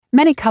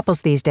Many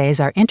couples these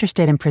days are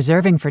interested in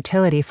preserving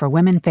fertility for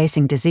women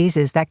facing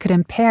diseases that could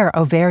impair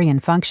ovarian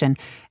function,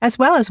 as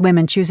well as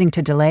women choosing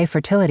to delay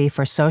fertility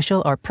for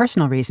social or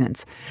personal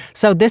reasons.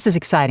 So this is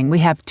exciting. We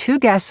have two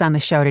guests on the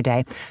show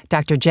today,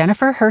 Dr.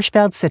 Jennifer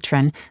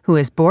Hirshfeld-Cytron, who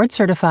is board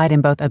certified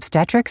in both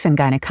obstetrics and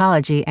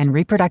gynecology and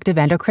reproductive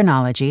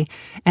endocrinology,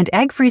 and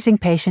egg freezing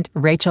patient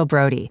Rachel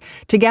Brody.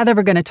 Together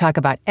we're going to talk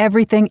about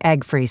everything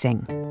egg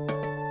freezing.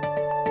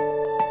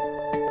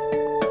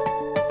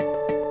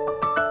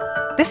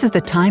 This is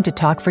the Time to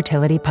Talk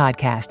Fertility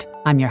podcast.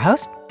 I'm your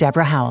host,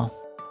 Deborah Howell.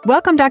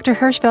 Welcome, Dr.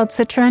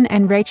 Hirshfeld-Cytron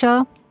and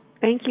Rachel.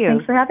 Thank you.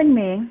 Thanks for having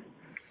me.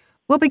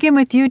 We'll begin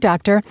with you,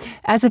 Doctor.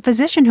 As a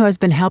physician who has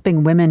been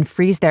helping women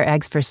freeze their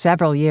eggs for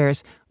several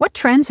years, what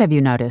trends have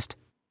you noticed?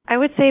 I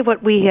would say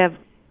what we have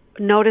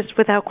noticed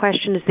without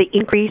question is the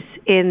increase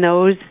in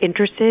those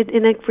interested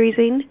in egg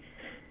freezing.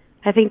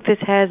 I think this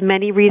has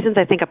many reasons.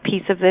 I think a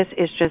piece of this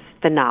is just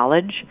the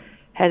knowledge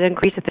has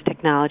increased that the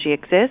technology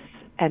exists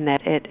and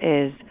that it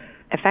is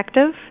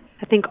effective.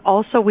 I think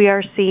also we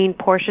are seeing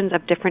portions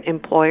of different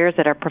employers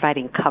that are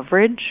providing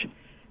coverage.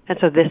 And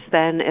so this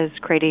then is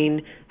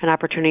creating an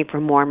opportunity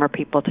for more and more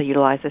people to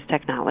utilize this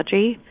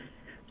technology.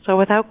 So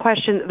without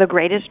question, the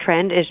greatest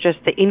trend is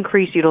just the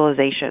increased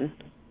utilization.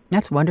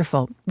 That's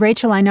wonderful.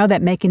 Rachel, I know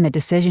that making the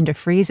decision to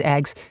freeze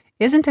eggs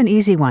isn't an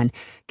easy one.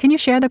 Can you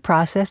share the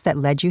process that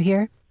led you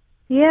here?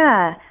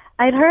 Yeah,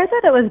 I'd heard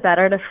that it was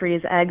better to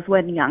freeze eggs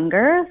when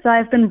younger, so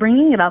I've been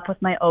bringing it up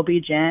with my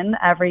OB-GYN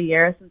every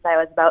year since I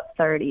was about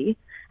 30.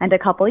 And a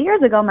couple of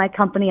years ago, my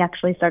company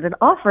actually started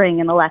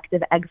offering an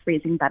elective egg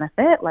freezing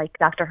benefit, like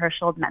Dr.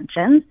 Hirschfeld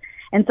mentioned.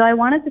 And so I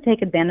wanted to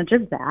take advantage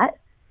of that.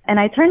 And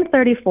I turned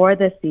 34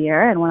 this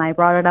year, and when I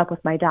brought it up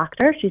with my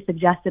doctor, she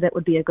suggested it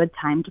would be a good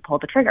time to pull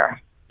the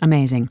trigger.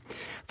 Amazing.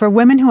 For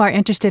women who are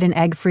interested in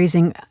egg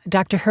freezing,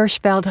 Dr.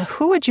 Hirschfeld,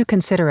 who would you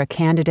consider a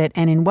candidate,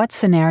 and in what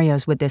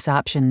scenarios would this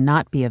option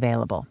not be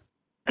available?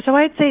 So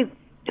I'd say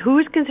who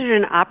is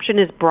considered an option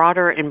is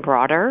broader and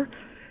broader.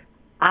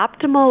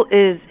 Optimal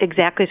is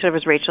exactly sort of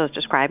as Rachel is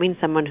describing,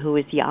 someone who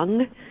is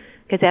young,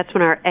 because that's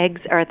when our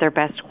eggs are at their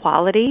best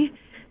quality.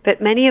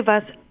 But many of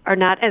us are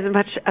not as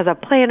much as a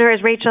planner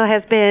as Rachel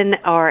has been,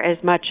 or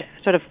as much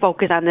sort of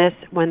focused on this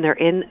when they're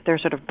in their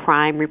sort of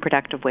prime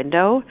reproductive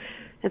window.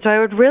 And so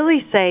I would really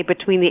say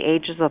between the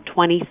ages of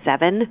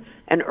 27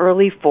 and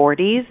early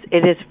 40s, it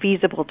is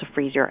feasible to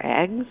freeze your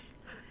eggs.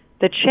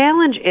 The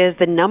challenge is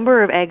the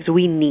number of eggs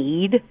we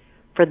need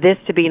for this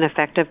to be an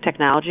effective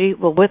technology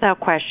will without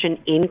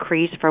question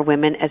increase for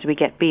women as we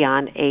get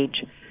beyond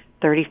age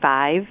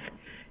 35.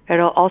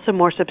 It'll also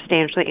more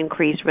substantially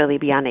increase really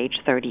beyond age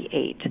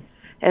 38.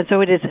 And so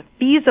it is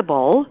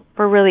feasible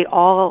for really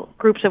all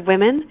groups of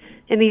women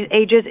in these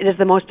ages. It is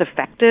the most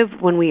effective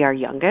when we are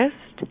youngest.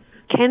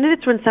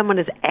 Candidates when someone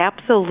is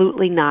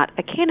absolutely not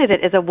a candidate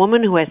is a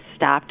woman who has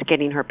stopped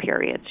getting her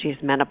periods. She's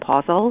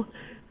menopausal.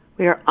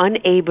 We are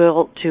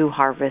unable to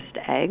harvest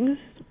eggs.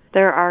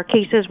 There are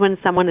cases when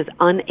someone is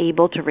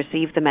unable to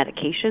receive the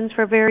medications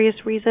for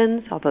various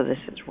reasons, although this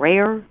is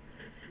rare.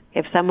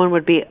 If someone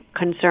would be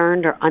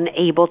concerned or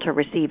unable to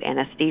receive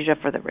anesthesia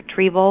for the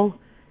retrieval,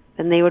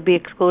 then they would be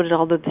excluded,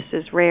 although this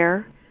is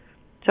rare.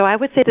 So I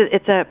would say that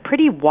it's a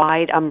pretty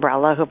wide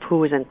umbrella of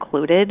who is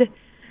included.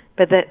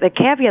 But the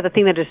caveat, the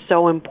thing that is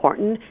so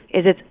important,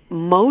 is it's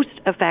most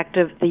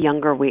effective the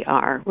younger we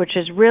are, which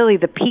is really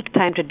the peak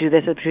time to do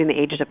this is between the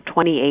ages of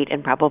 28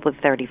 and probably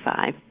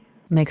 35.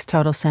 Makes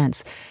total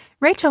sense.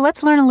 Rachel,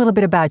 let's learn a little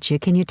bit about you.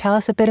 Can you tell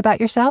us a bit about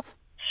yourself?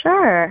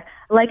 Sure.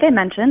 Like I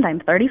mentioned, I'm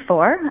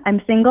 34.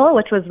 I'm single,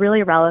 which was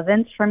really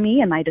relevant for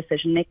me in my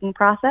decision-making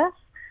process.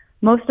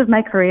 Most of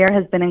my career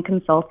has been in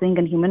consulting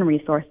and human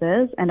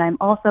resources, and I'm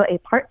also a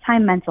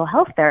part-time mental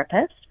health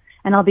therapist.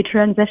 And I'll be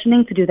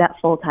transitioning to do that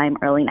full-time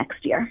early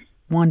next year.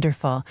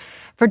 Wonderful.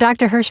 For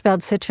Dr.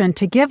 Hirshfeld-Cytron,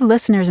 to give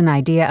listeners an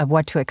idea of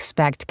what to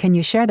expect, can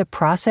you share the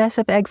process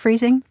of egg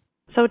freezing?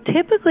 So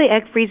typically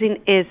egg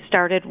freezing is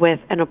started with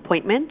an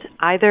appointment,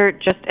 either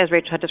just as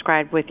Rachel had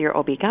described with your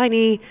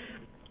OB-GYN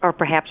or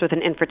perhaps with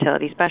an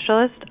infertility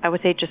specialist. I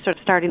would say just sort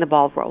of starting the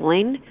ball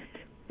rolling.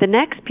 The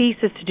next piece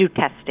is to do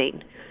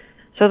testing.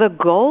 So the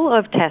goal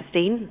of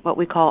testing, what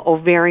we call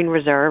ovarian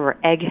reserve or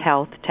egg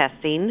health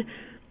testing,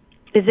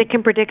 is it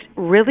can predict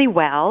really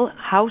well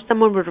how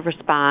someone would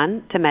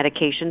respond to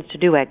medications to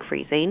do egg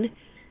freezing,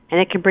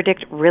 and it can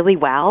predict really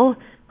well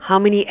how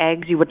many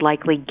eggs you would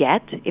likely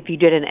get if you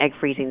did an egg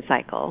freezing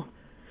cycle.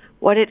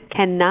 What it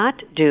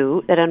cannot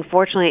do, that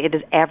unfortunately it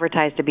is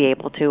advertised to be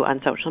able to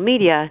on social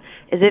media,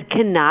 is it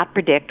cannot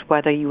predict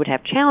whether you would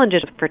have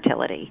challenges with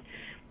fertility.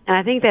 And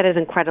I think that is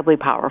incredibly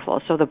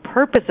powerful. So the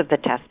purpose of the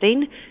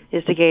testing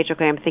is to gauge,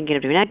 okay, I'm thinking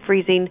of doing egg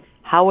freezing.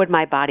 How would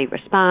my body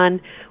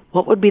respond?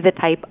 What would be the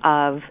type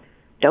of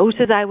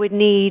doses I would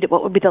need?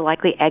 What would be the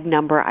likely egg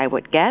number I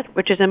would get,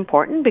 which is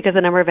important because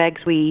the number of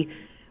eggs we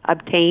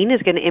obtain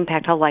is going to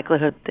impact how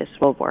likelihood this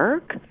will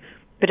work.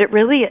 But it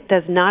really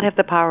does not have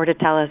the power to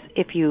tell us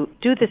if you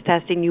do this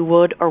testing, you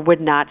would or would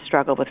not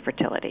struggle with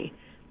fertility.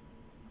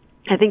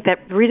 I think that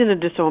the reason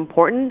it is so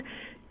important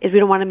is we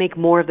don't want to make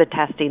more of the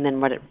testing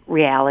than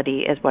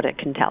reality is what it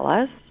can tell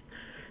us.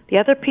 The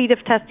other piece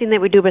of testing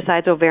that we do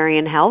besides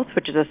ovarian health,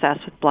 which is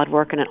assessed with blood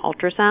work and an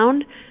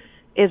ultrasound,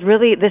 is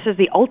really, this is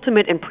the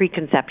ultimate in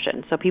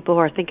preconception. So people who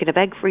are thinking of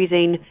egg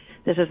freezing,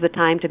 this is the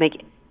time to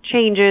make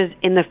changes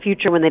in the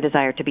future when they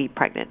desire to be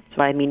pregnant. So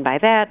what I mean by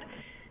that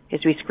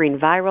is we screen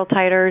viral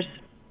titers.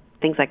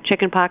 Things like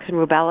chickenpox and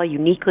rubella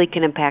uniquely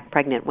can impact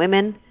pregnant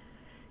women.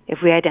 If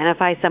we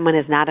identify someone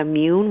as not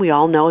immune, we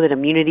all know that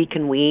immunity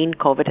can wane.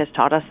 COVID has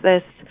taught us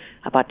this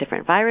about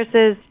different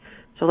viruses.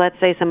 So let's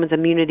say someone's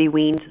immunity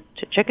weans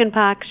to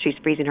chickenpox. She's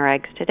freezing her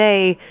eggs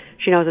today.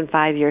 She knows in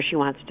 5 years she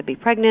wants to be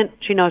pregnant.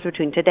 She knows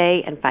between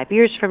today and 5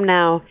 years from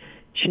now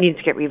she needs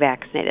to get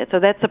revaccinated. So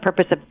that's the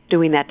purpose of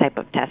doing that type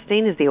of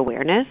testing, is the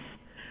awareness.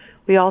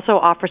 We also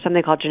offer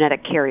something called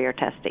genetic carrier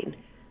testing,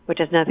 which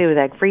has nothing to do with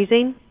egg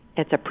freezing.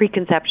 It's a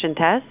preconception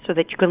test so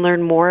that you can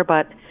learn more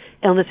about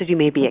illnesses you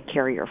may be a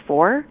carrier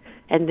for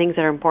and things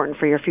that are important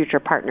for your future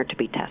partner to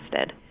be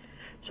tested.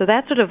 So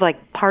that's sort of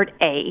like part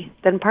A.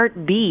 Then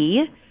part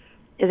B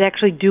is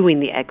actually doing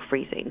the egg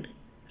freezing.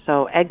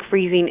 So egg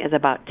freezing is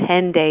about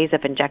 10 days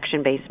of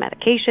injection-based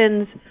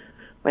medications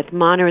with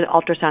monitored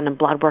ultrasound and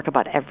blood work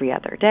about every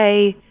other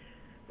day.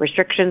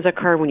 Restrictions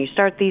occur when you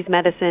start these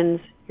medicines.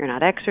 You're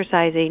not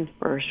exercising.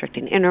 We're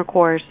restricting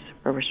intercourse.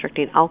 We're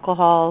restricting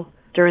alcohol.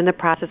 During the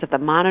process of the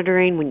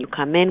monitoring, when you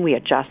come in, we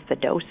adjust the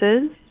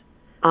doses.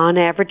 On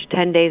average,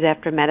 10 days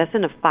after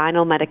medicine, a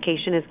final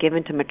medication is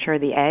given to mature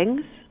the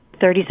eggs.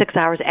 36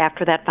 hours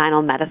after that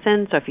final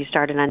medicine, so if you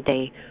started on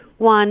day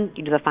 1,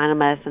 you do the final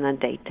medicine on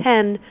day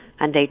 10.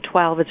 On day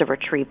 12 is a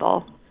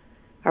retrieval.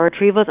 A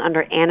retrieval is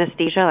under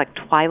anesthesia, like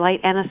twilight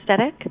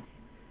anesthetic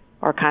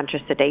or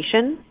conscious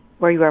sedation,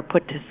 where you are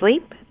put to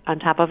sleep on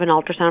top of an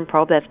ultrasound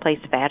probe that's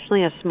placed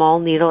vaginally. A small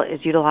needle is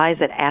utilized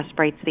that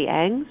aspirates the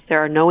eggs.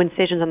 There are no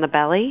incisions on the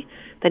belly.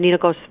 The needle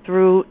goes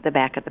through the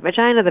back of the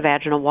vagina, the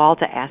vaginal wall,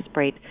 to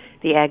aspirate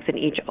the eggs in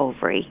each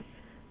ovary.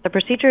 The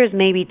procedure is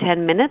maybe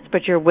 10 minutes,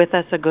 but you're with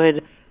us a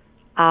good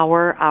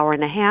hour, hour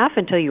and a half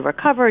until you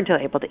recover, until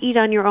you're able to eat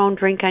on your own,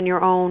 drink on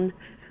your own.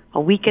 A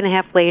week and a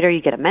half later,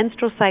 you get a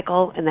menstrual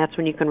cycle, and that's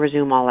when you can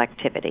resume all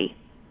activity.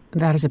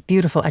 That is a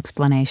beautiful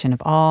explanation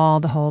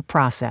of the whole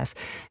process.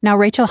 Now,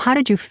 Rachel, how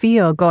did you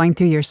feel going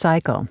through your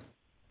cycle?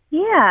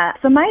 Yeah,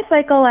 so my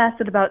cycle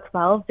lasted about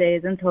 12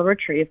 days until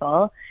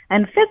retrieval,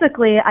 and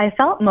physically I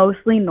felt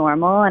mostly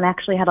normal and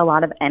actually had a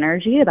lot of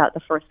energy about the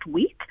first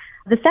week.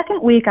 The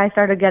second week I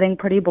started getting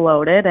pretty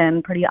bloated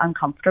and pretty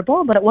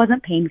uncomfortable, but it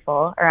wasn't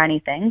painful or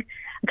anything.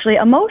 Actually,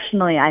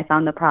 emotionally, I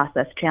found the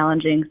process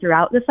challenging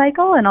throughout the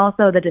cycle and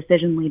also the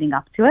decision leading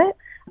up to it,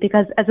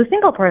 because as a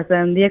single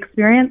person, the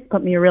experience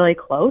put me really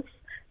close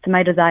to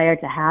my desire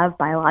to have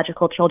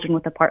biological children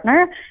with a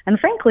partner, and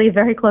frankly,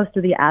 very close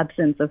to the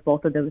absence of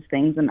both of those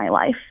things in my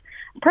life.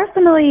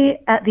 Personally,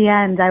 at the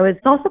end, I was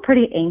also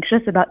pretty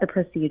anxious about the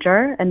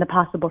procedure and the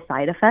possible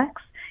side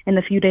effects in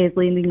the few days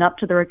leading up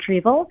to the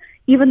retrieval,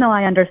 even though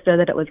I understood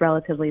that it was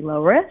relatively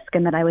low risk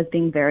and that I was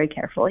being very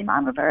carefully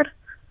monitored.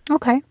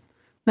 Okay.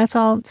 That's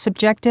all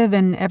subjective,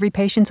 and every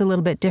patient's a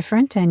little bit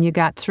different, and you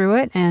got through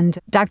it. And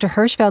Dr.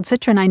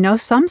 Hirshfeld-Cytron, I know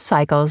some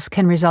cycles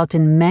can result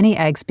in many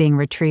eggs being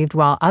retrieved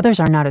while others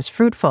are not as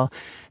fruitful.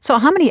 So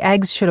how many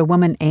eggs should a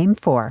woman aim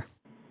for?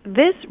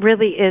 This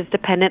really is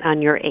dependent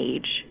on your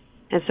age.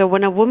 And so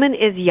when a woman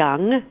is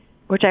young,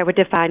 which I would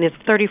define as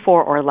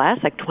 34 or less,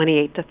 like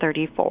 28 to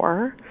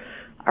 34,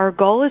 our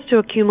goal is to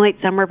accumulate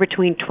somewhere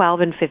between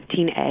 12 and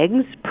 15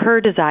 eggs per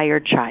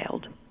desired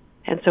child.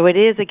 And so it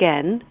is,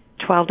 again,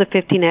 12 to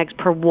 15 eggs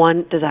per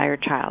one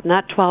desired child,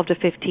 not 12 to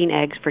 15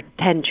 eggs for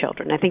 10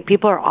 children. I think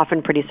people are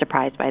often pretty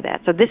surprised by that.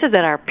 So this is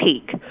at our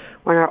peak,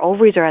 when our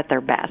ovaries are at their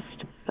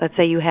best. Let's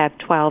say you have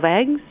 12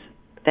 eggs.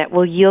 That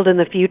will yield in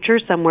the future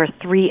somewhere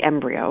 3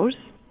 embryos.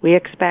 We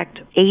expect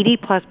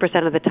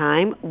 80+% of the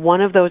time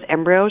one of those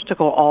embryos to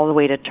go all the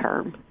way to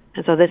term.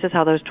 And so this is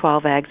how those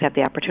 12 eggs have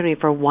the opportunity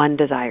for one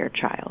desired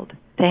child.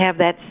 To have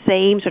that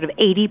same sort of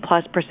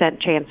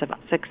 80+% chance of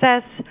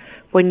success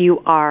when you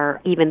are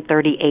even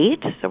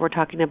 38, so we're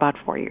talking about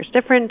 4 years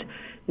different.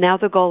 Now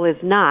the goal is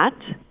not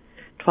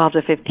 12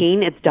 to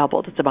 15, it's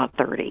doubled, it's about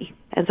 30.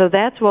 And so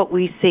that's what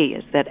we see,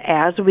 is that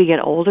as we get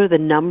older, the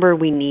number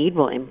we need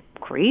will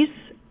increase,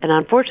 and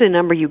unfortunately the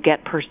number you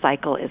get per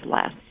cycle is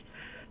less.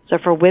 So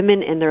for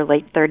women in their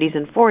late 30s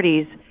and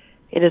 40s,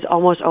 it is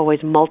almost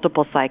always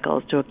multiple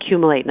cycles to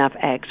accumulate enough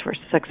eggs for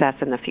success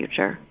in the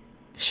future.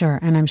 Sure,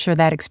 and I'm sure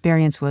that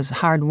experience was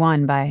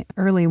hard-won by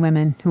early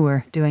women who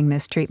were doing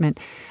this treatment.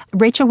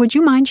 Rachel, would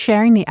you mind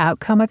sharing the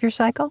outcome of your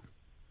cycle?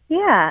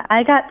 Yeah,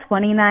 I got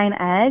 29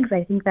 eggs.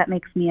 I think that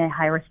makes me a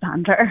high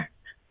responder.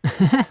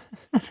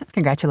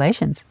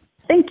 Congratulations.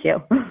 Thank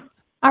you.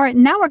 All right,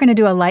 now we're going to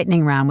do a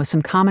lightning round with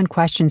some common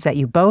questions that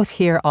you both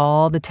hear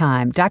all the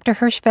time. Dr.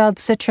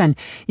 Hirshfeld-Cytron,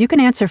 you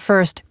can answer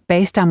first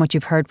based on what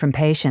you've heard from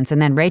patients,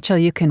 and then Rachel,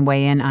 you can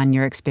weigh in on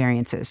your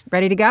experiences.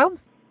 Ready to go?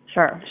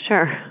 Sure.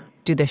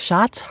 Do the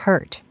shots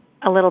hurt?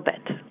 A little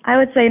bit. I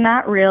would say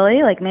not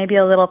really, like maybe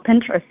a little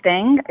pinch or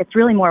sting. It's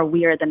really more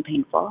weird than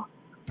painful.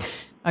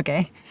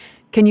 Okay.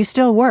 Can you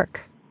still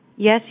work?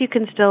 Yes, you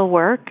can still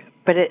work,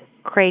 but it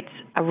creates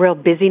a real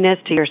busyness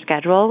to your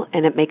schedule,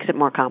 and it makes it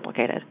more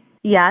complicated.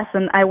 Yes,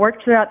 and I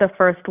worked throughout the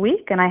first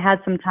week, and I had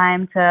some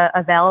time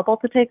available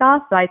to take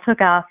off, so I took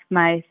off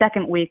my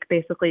second week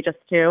basically just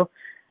to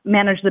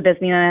manage the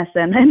busyness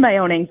and my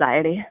own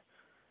anxiety.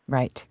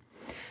 Right.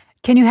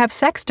 Can you have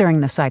sex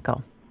during the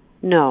cycle?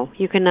 No,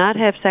 you cannot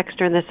have sex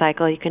during the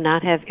cycle. You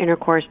cannot have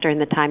intercourse during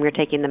the time you're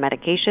taking the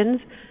medications,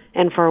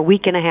 and for a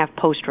week and a half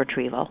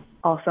post-retrieval.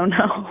 Also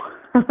no.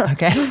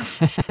 Okay.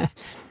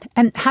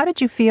 And how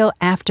did you feel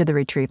after the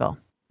retrieval?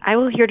 I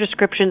will hear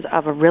descriptions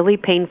of a really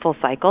painful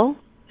cycle.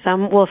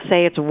 Some will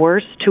say it's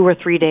worse 2 or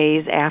 3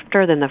 days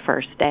after than the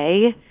first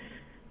day.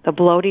 The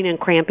bloating and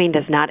cramping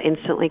does not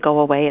instantly go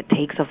away. It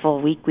takes a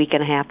full week, week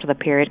and a half till the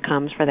period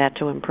comes for that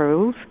to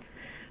improve.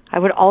 I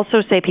would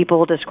also say people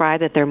will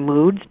describe that their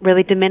moods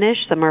really diminish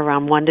somewhere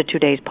around 1 to 2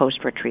 days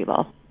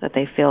post-retrieval, that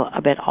they feel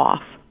a bit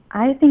off.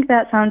 I think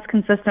that sounds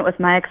consistent with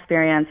my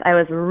experience. I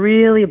was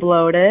really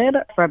bloated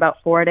for about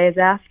 4 days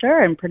after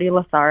and pretty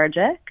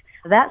lethargic.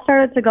 That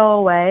started to go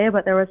away,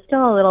 but there was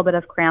still a little bit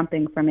of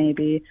cramping for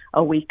maybe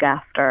a week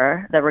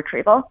after the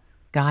retrieval.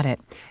 Got it.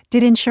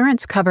 Did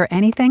insurance cover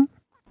anything?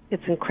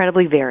 It's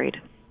incredibly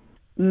varied.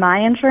 My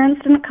insurance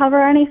didn't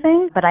cover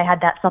anything, but I had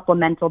that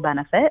supplemental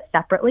benefit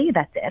separately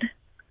that did.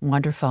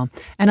 Wonderful.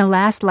 And a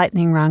last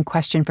lightning round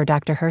question for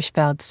Dr.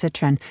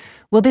 Hirshfeld-Cytron.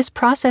 Will this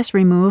process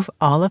remove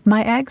all of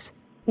my eggs?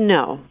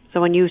 No.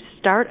 So when you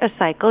start a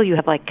cycle, you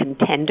have like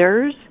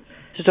contenders.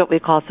 This is what we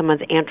call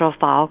someone's antral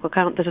follicle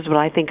count. This is what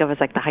I think of as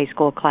like the high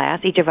school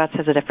class. Each of us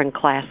has a different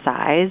class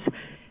size.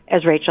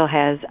 As Rachel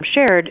has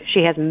shared,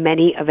 she has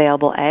many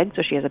available eggs,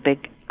 so she has a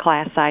big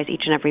class size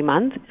each and every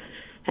month.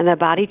 And the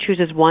body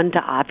chooses one to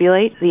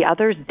ovulate. The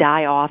others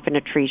die off in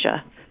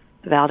atresia.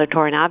 The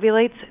valedictorian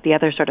ovulates. The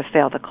others sort of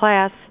fail the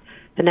class.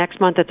 The next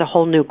month, it's a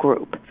whole new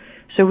group.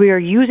 So we are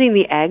using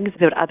the eggs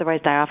that would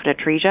otherwise die off in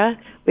atresia.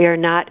 We are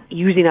not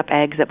using up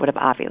eggs that would have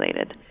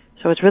ovulated.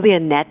 So it's really a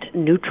net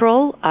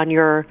neutral on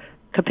your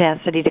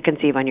capacity to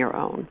conceive on your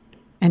own.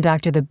 And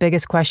doctor, the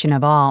biggest question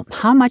of all,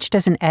 how much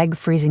does an egg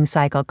freezing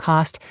cycle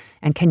cost,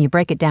 and can you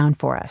break it down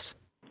for us?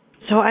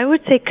 So I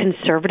would say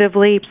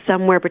conservatively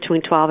somewhere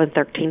between $12,000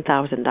 and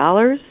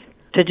 $13,000.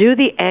 To do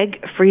the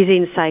egg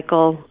freezing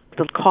cycle,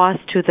 the cost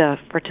to the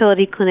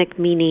fertility clinic,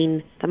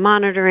 meaning the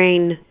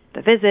monitoring,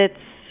 the visits,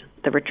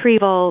 the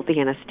retrieval, the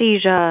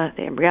anesthesia,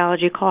 the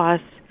embryology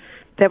costs,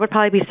 that would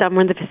probably be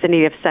somewhere in the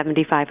vicinity of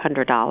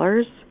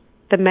 $7,500.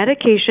 The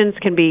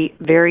medications can be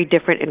very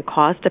different in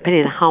cost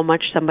depending on how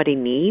much somebody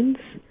needs.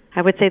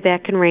 I would say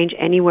that can range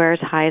anywhere as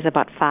high as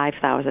about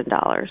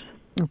 $5,000.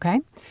 Okay.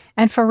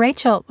 And for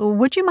Rachel,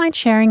 would you mind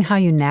sharing how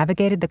you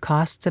navigated the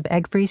costs of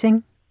egg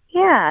freezing?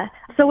 Yeah.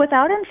 So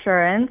without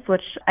insurance,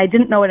 which I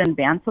didn't know in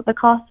advance what the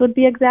cost would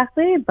be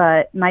exactly,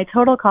 but my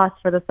total cost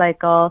for the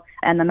cycle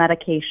and the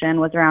medication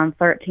was around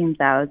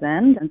 $13,000.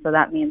 And so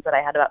that means that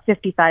I had about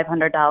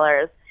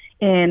 $5,500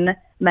 in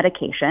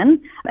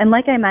medication. And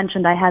like I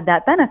mentioned, I had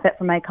that benefit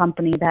from my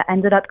company that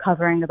ended up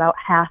covering about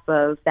half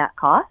of that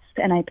cost,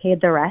 and I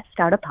paid the rest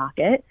out of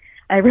pocket.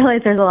 I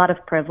realize there's a lot of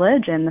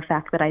privilege in the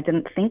fact that I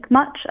didn't think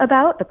much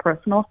about the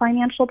personal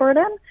financial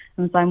burden.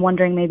 And so I'm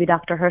wondering maybe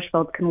Dr.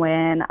 Hirshfeld can weigh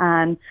in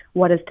on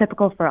what is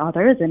typical for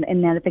others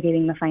in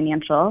navigating the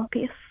financial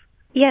piece.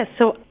 Yes,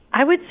 so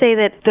I would say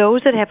that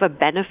those that have a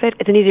benefit,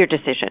 it's an easier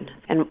decision.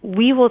 And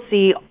we will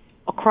see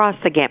across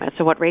the gamut.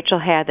 So what Rachel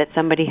had, that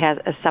somebody has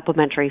a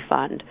supplementary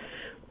fund,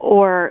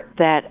 or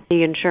that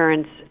the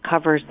insurance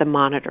covers the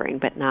monitoring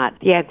but not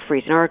the egg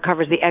freezing, or it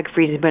covers the egg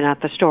freezing but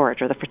not the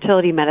storage, or the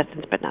fertility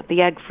medicines but not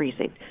the egg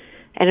freezing.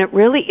 And it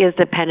really is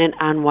dependent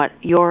on what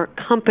your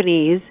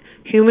company's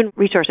human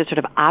resources sort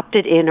of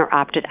opted in or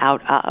opted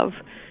out of.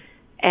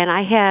 And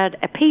I had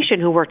a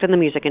patient who worked in the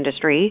music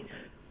industry,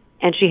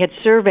 and she had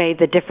surveyed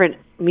the different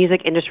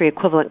music industry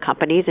equivalent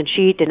companies, and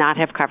she did not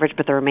have coverage,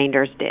 but the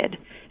remainders did.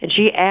 And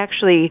she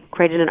actually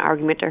created an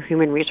argument to her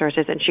human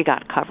resources, and she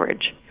got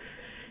coverage.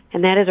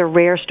 And that is a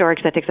rare story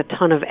because that takes a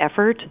ton of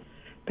effort,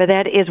 but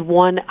that is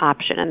one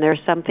option. And there's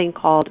something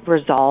called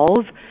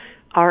Resolve,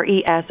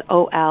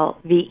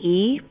 RESOLVE,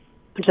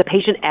 which is a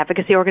patient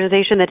advocacy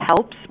organization that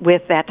helps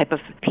with that type of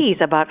piece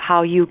about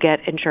how you get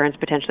insurance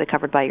potentially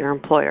covered by your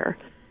employer.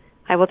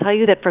 I will tell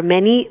you that for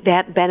many,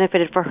 that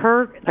benefited for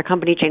her. The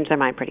company changed their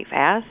mind pretty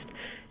fast.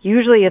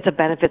 Usually it's a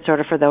benefit sort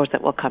of for those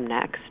that will come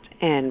next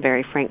in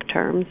very frank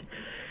terms.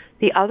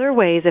 The other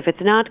ways, if it's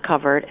not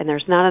covered and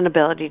there's not an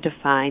ability to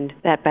find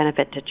that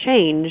benefit to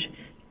change,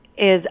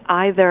 is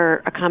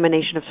either a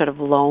combination of sort of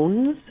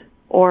loans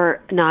or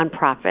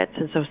nonprofits.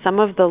 And so some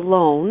of the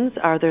loans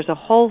are, there's a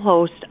whole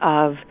host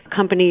of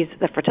companies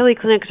that fertility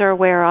clinics are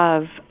aware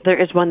of.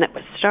 There is one that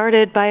was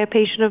started by a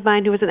patient of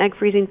mine who was an egg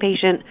freezing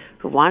patient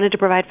who wanted to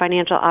provide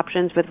financial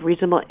options with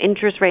reasonable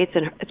interest rates,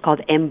 and it's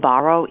called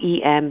Emborrow,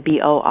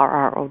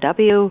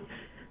 EMBORROW.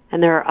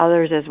 And there are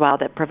others as well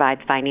that provide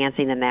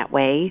financing in that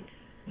way.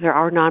 There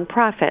are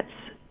nonprofits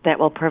that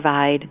will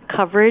provide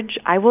coverage.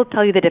 I will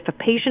tell you that if a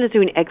patient is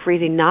doing egg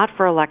freezing not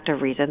for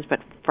elective reasons but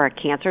for a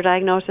cancer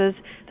diagnosis,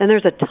 then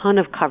there's a ton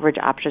of coverage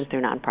options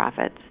through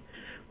nonprofits.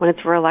 When it's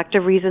for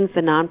elective reasons,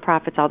 the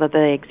nonprofits, although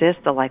they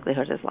exist, the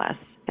likelihood is less.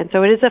 And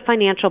so it is a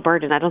financial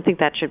burden. I don't think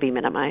that should be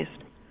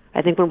minimized.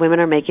 I think when women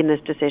are making this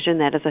decision,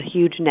 that is a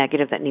huge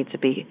negative that needs to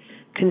be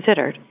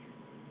considered.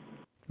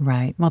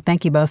 Right. Well,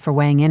 thank you both for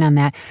weighing in on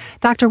that.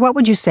 Doctor, what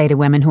would you say to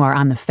women who are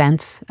on the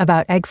fence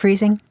about egg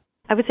freezing?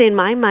 I would say in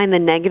my mind, the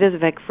negatives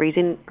of egg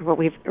freezing, what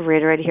we've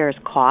reiterated here, is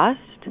cost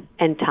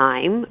and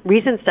time.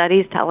 Recent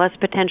studies tell us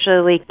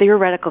potentially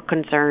theoretical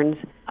concerns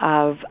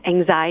of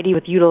anxiety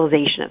with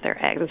utilization of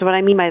their eggs. And so what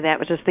I mean by that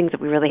was just things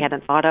that we really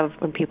hadn't thought of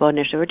when people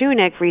initially were doing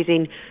egg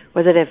freezing.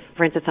 Was it if,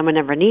 for instance, someone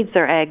never needs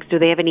their eggs, do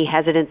they have any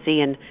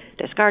hesitancy in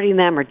discarding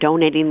them or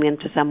donating them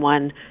to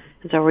someone?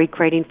 And so are we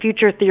creating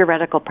future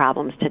theoretical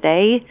problems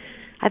today?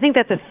 I think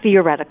that's a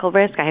theoretical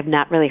risk. I have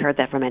not really heard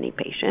that from any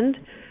patient.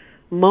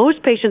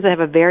 Most patients that have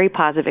a very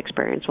positive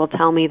experience will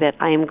tell me that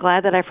I am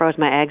glad that I froze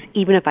my eggs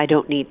even if I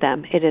don't need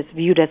them. It is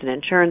viewed as an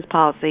insurance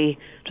policy,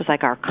 just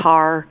like our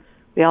car.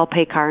 We all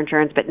pay car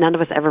insurance, but none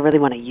of us ever really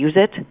want to use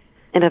it.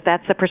 And if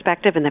that's the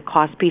perspective and the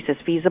cost piece is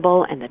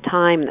feasible and the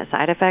time and the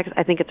side effects,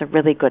 I think it's a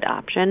really good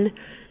option.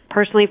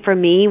 Personally, for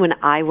me, when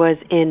I was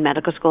in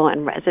medical school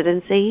and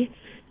residency,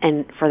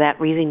 and for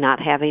that reason not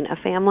having a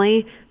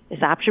family,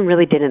 this option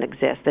really didn't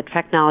exist. The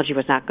technology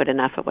was not good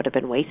enough. It would have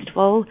been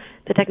wasteful.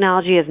 The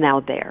technology is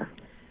now there.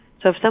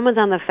 So if someone's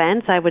on the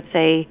fence, I would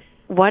say,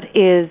 what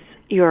is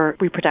your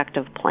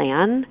reproductive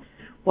plan?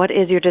 What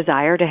is your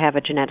desire to have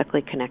a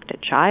genetically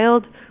connected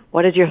child?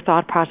 What is your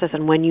thought process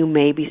on when you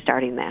may be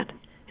starting that?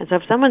 And so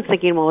if someone's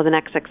thinking, well, in the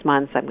next 6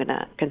 months, I'm going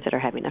to consider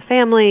having a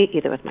family,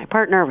 either with my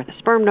partner or with a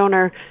sperm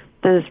donor,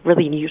 then it's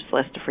really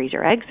useless to freeze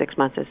your eggs. 6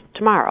 months is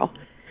tomorrow,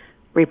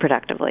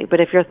 reproductively.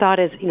 But if your thought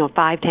is,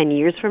 5-10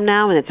 years from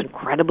now, and it's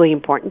incredibly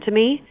important to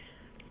me,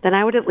 then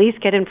I would at least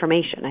get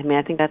information. I mean,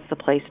 I think that's the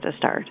place to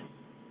start.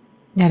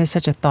 That is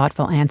such a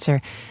thoughtful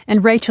answer.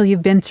 And Rachel,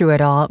 you've been through it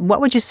all. What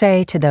would you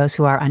say to those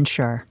who are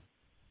unsure?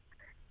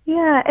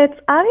 Yeah, it's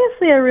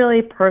obviously a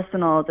really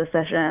personal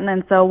decision.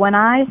 And so when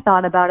I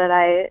thought about it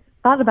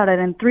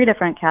in 3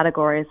 different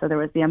categories. So there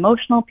was the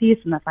emotional piece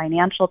and the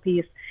financial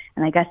piece,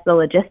 and I guess the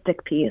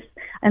logistic piece.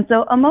 And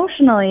so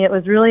emotionally, it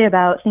was really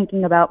about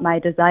thinking about my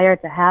desire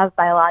to have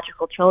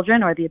biological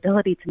children or the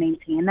ability to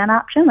maintain that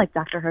option, like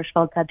Dr.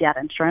 Hirshfeld said, that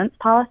insurance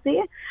policy,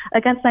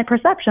 against my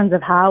perceptions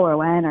of how or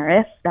when or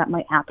if that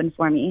might happen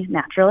for me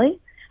naturally.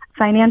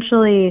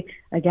 Financially,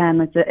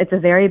 again, it's a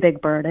very big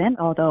burden,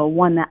 although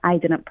one that I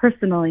didn't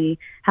personally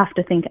have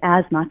to think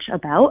as much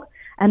about.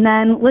 And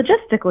then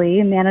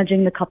logistically,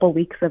 managing the couple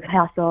weeks of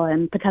hassle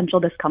and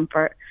potential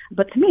discomfort.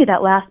 But to me,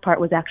 that last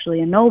part was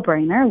actually a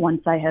no-brainer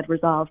once I had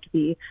resolved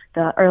the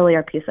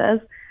earlier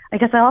pieces. I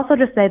guess I'll also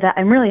just say that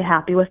I'm really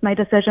happy with my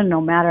decision, no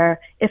matter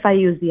if I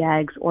use the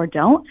eggs or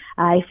don't.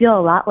 I feel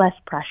a lot less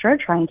pressure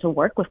trying to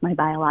work with my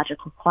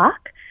biological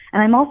clock.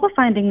 And I'm also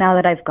finding now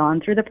that I've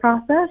gone through the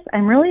process,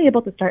 I'm really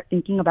able to start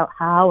thinking about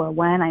how or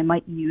when I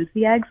might use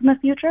the eggs in the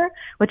future,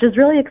 which is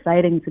really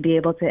exciting to be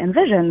able to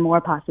envision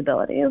more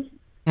possibilities.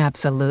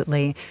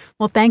 Absolutely.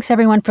 Well, thanks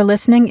everyone for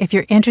listening. If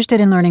you're interested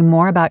in learning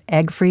more about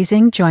egg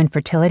freezing, join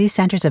Fertility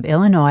Centers of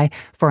Illinois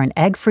for an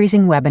egg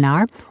freezing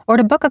webinar or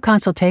to book a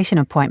consultation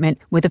appointment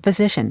with a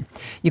physician.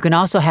 You can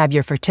also have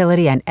your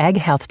fertility and egg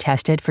health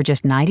tested for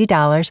just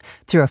 $90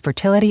 through a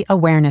fertility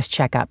awareness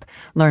checkup.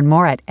 Learn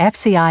more at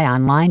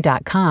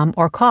fcionline.com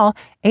or call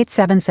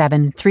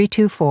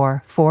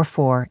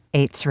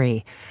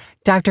 877-324-4483.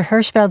 Dr.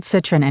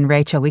 Hirshfeld-Cytron and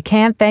Rachel, we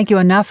can't thank you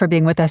enough for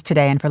being with us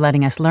today and for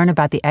letting us learn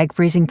about the egg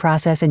freezing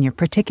process and your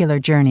particular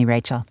journey,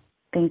 Rachel.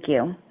 Thank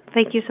you.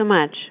 Thank you so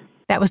much.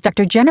 That was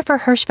Dr. Jennifer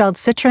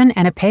Hirshfeld-Cytron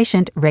and a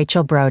patient,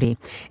 Rachel Brody.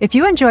 If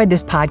you enjoyed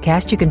this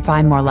podcast, you can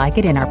find more like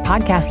it in our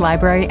podcast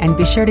library, and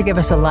be sure to give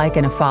us a like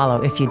and a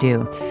follow if you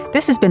do.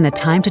 This has been the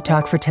Time to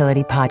Talk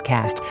Fertility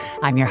podcast.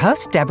 I'm your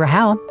host, Deborah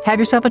Howell. Have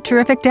yourself a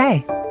terrific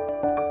day.